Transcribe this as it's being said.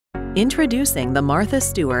Introducing the Martha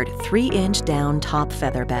Stewart 3-inch down top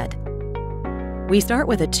featherbed. We start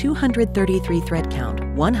with a 233 thread count,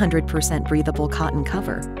 100% breathable cotton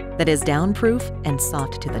cover that is downproof and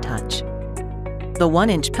soft to the touch. The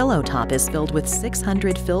 1-inch pillow top is filled with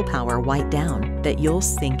 600 fill power white down that you'll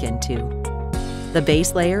sink into. The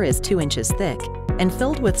base layer is 2 inches thick and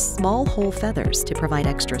filled with small whole feathers to provide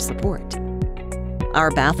extra support.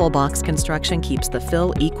 Our Baffle box construction keeps the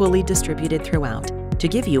fill equally distributed throughout to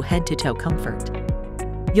give you head-to-toe comfort.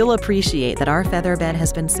 You'll appreciate that our featherbed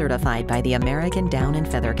has been certified by the American Down and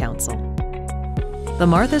Feather Council. The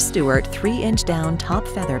Martha Stewart 3-inch down top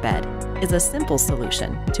featherbed is a simple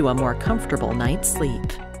solution to a more comfortable night's sleep.